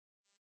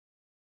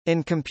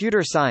In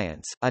computer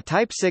science, a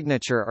type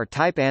signature or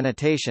type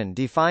annotation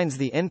defines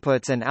the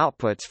inputs and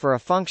outputs for a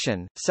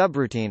function,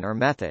 subroutine or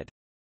method.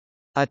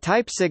 A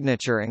type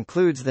signature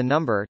includes the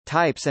number,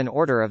 types and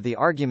order of the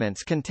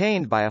arguments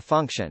contained by a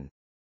function.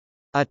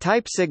 A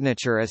type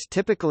signature is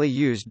typically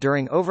used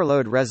during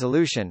overload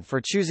resolution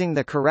for choosing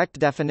the correct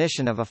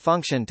definition of a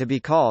function to be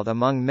called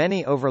among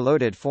many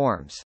overloaded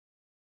forms.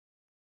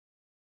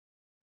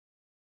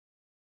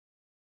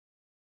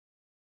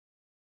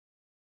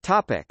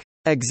 Topic: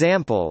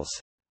 Examples.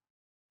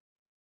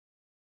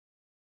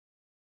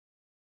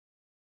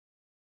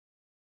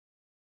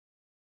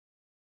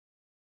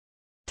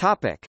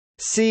 Topic: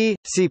 C,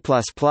 C++.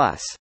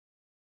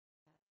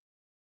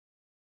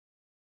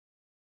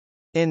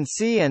 In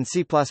C and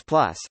C++,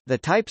 the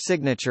type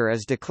signature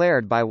is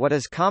declared by what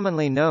is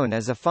commonly known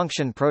as a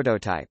function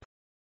prototype.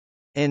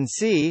 In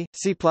C,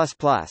 C++,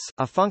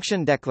 a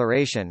function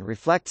declaration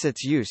reflects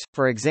its use,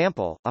 for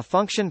example, a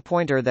function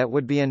pointer that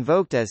would be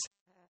invoked as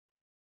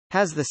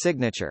has the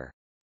signature.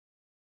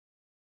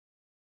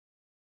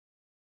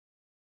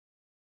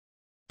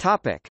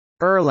 Topic: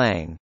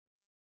 Erlang.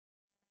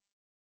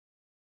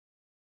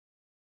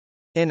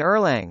 In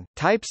Erlang,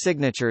 type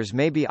signatures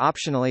may be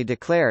optionally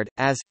declared,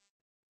 as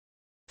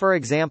for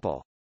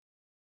example.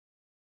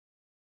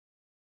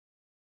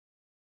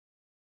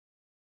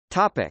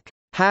 Topic: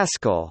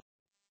 Haskell.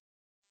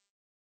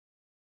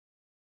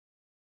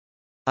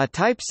 A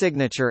type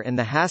signature in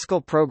the Haskell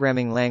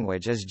programming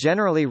language is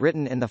generally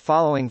written in the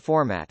following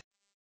format.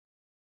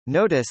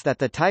 Notice that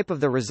the type of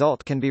the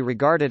result can be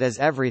regarded as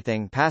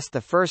everything past the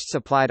first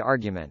supplied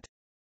argument.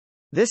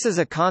 This is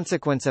a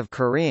consequence of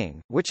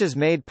currying, which is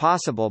made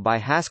possible by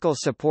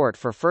Haskell's support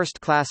for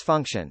first-class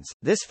functions.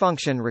 This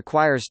function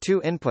requires two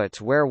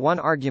inputs where one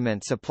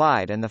argument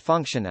supplied and the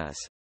function is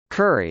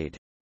curried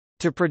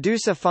to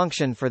produce a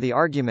function for the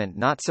argument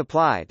not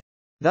supplied.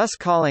 Thus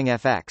calling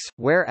fx,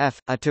 where f,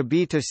 a to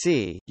b to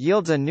c,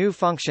 yields a new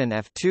function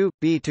f2,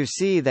 b to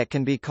c that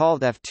can be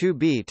called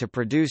f2b to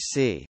produce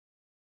c.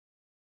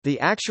 The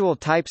actual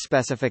type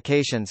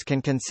specifications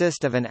can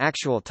consist of an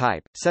actual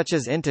type, such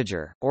as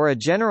integer, or a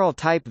general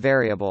type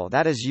variable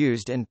that is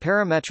used in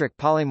parametric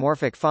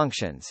polymorphic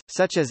functions,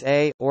 such as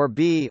a, or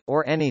b,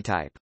 or any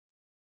type.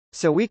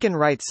 So we can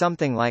write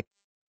something like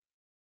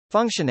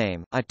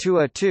functionname, a to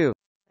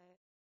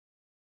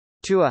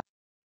a.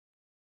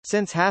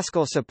 Since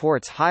Haskell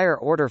supports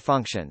higher-order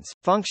functions,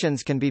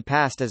 functions can be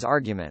passed as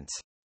arguments.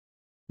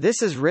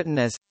 This is written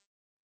as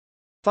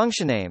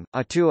functionname,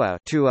 a to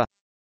a.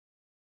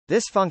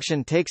 This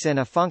function takes in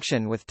a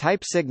function with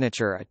type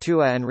signature a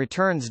to a and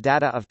returns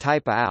data of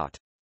type a out.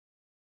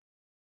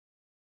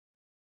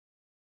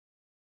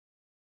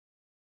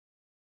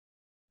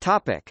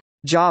 Topic: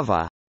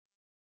 Java.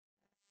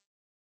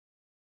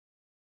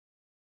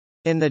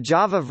 In the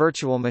Java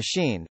virtual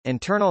machine,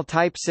 internal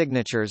type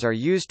signatures are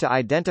used to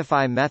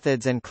identify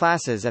methods and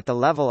classes at the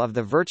level of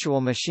the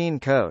virtual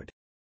machine code.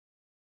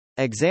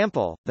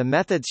 Example: the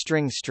method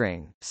string,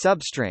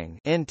 substring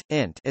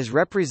int is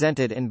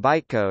represented in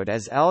bytecode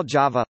as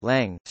ljava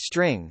lang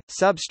string,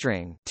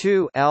 substring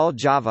 2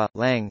 ljava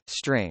lang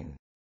string.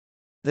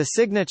 The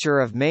signature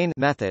of main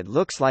method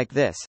looks like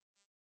this.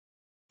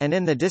 And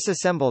in the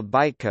disassembled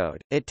bytecode,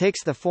 it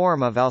takes the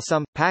form of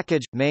lsum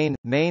package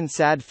main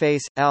sad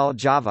face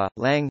ljava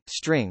lang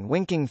string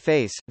winking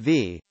face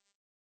v.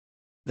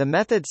 The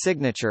method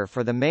signature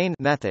for the main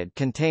method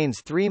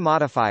contains three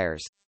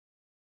modifiers.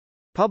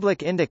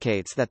 Public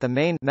indicates that the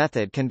main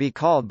method can be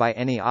called by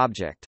any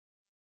object.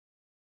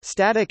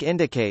 Static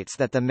indicates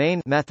that the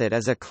main method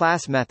is a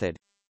class method.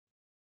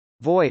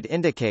 Void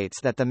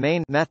indicates that the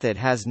main method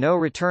has no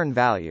return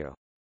value.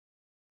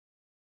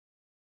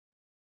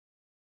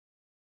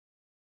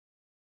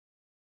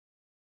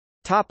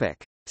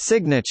 Topic: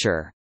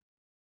 Signature.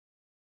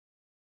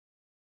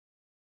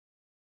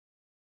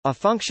 A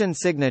function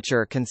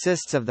signature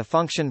consists of the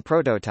function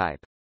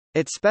prototype.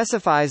 It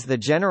specifies the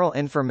general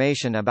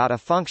information about a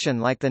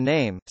function like the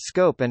name,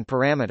 scope and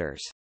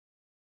parameters.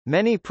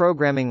 Many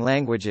programming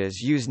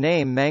languages use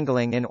name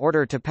mangling in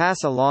order to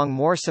pass along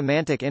more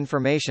semantic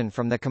information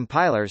from the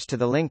compilers to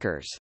the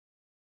linkers.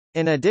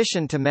 In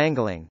addition to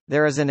mangling,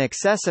 there is an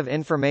excess of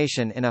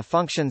information in a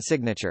function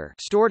signature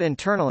stored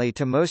internally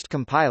to most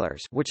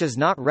compilers which is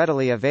not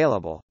readily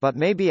available, but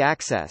may be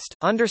accessed.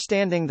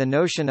 Understanding the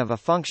notion of a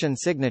function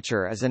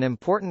signature is an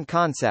important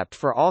concept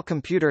for all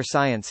computer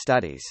science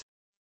studies.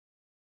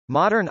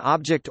 Modern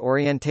object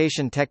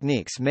orientation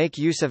techniques make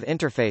use of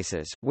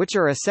interfaces, which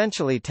are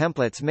essentially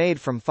templates made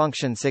from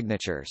function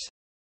signatures.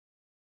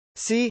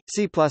 C++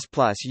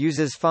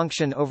 uses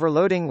function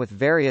overloading with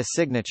various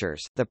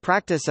signatures. The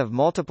practice of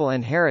multiple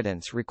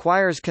inheritance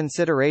requires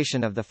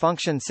consideration of the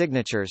function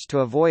signatures to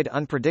avoid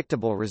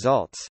unpredictable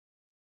results.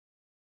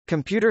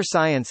 Computer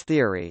science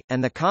theory,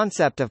 and the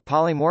concept of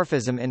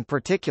polymorphism in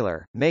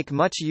particular, make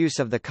much use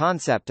of the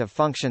concept of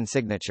function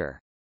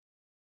signature.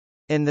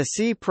 In the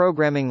C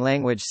programming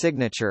language,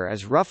 signature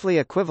is roughly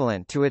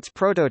equivalent to its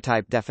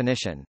prototype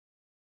definition.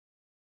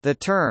 The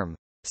term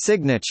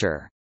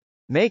signature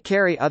may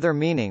carry other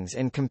meanings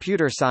in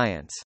computer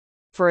science.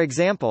 For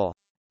example,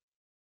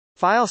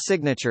 file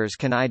signatures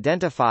can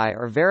identify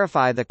or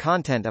verify the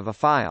content of a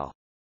file.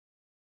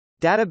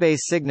 Database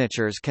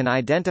signatures can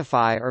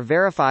identify or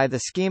verify the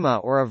schema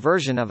or a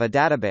version of a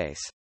database.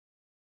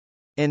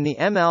 In the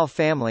ML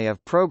family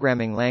of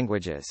programming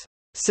languages,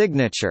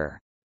 signature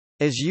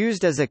is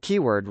used as a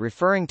keyword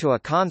referring to a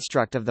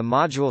construct of the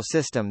module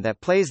system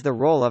that plays the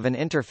role of an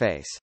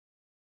interface.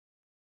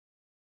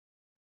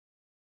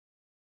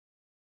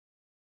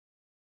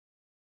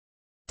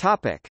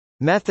 Topic: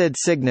 Method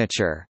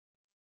signature.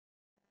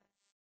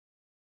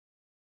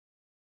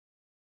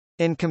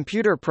 In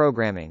computer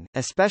programming,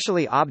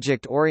 especially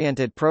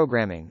object-oriented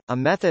programming, a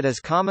method is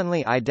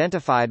commonly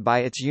identified by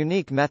its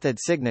unique method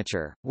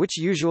signature, which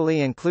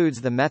usually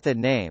includes the method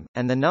name,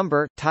 and the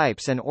number,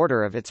 types and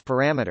order of its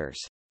parameters.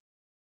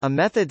 A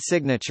method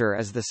signature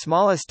is the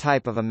smallest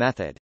type of a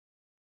method.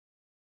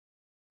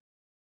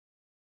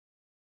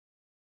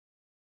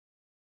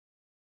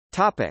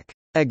 Topic: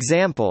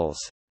 Examples.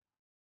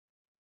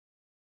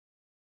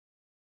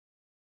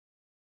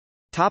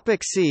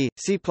 C,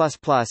 C++.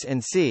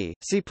 In C,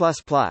 C++,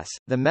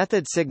 the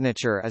method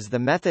signature is the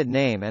method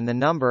name and the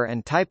number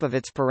and type of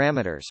its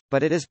parameters,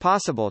 but it is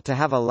possible to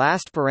have a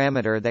last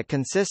parameter that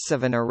consists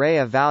of an array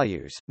of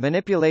values.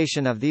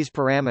 Manipulation of these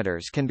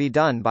parameters can be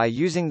done by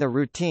using the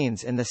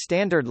routines in the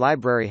standard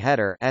library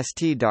header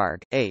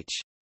stdarg, h.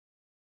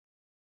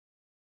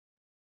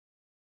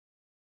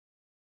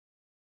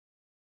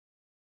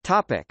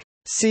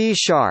 C#.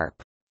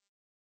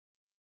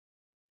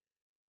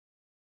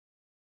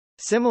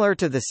 Similar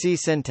to the C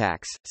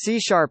syntax, C#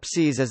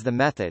 sees as the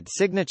method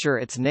signature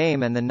its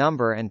name and the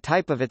number and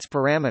type of its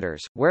parameters,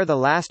 where the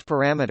last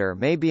parameter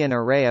may be an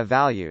array of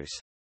values.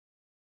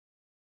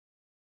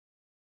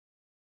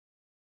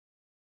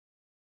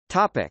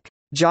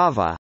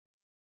 Java.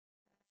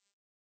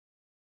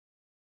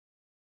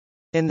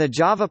 In the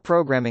Java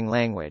programming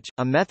language,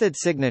 a method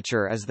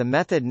signature is the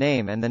method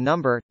name and the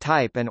number,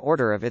 type and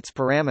order of its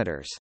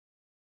parameters.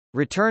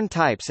 Return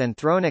types and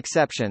thrown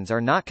exceptions are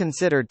not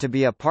considered to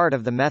be a part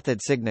of the method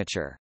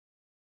signature.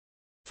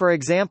 For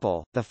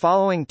example, the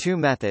following two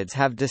methods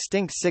have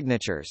distinct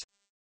signatures.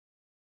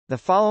 The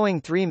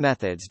following three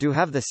methods do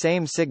have the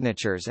same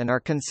signatures and are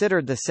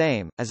considered the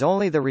same, as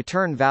only the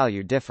return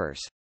value differs.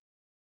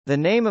 The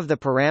name of the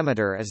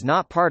parameter is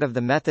not part of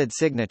the method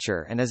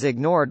signature and is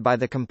ignored by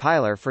the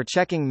compiler for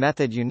checking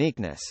method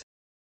uniqueness.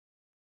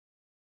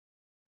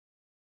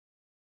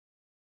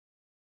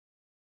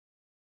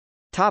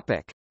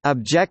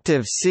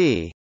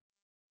 Objective-C.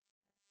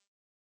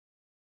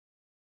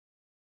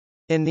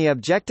 In the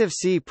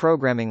Objective-C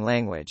programming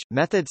language,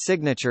 method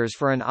signatures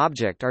for an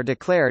object are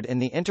declared in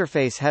the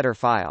interface header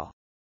file.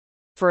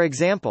 For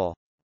example,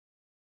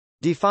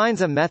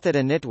 defines a method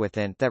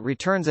initWithInt that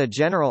returns a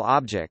general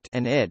object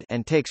an id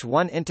and takes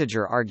one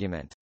integer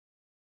argument.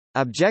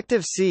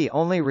 Objective-C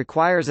only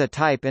requires a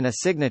type in a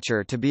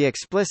signature to be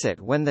explicit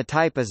when the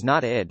type is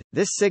not id.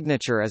 This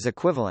signature is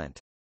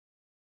equivalent.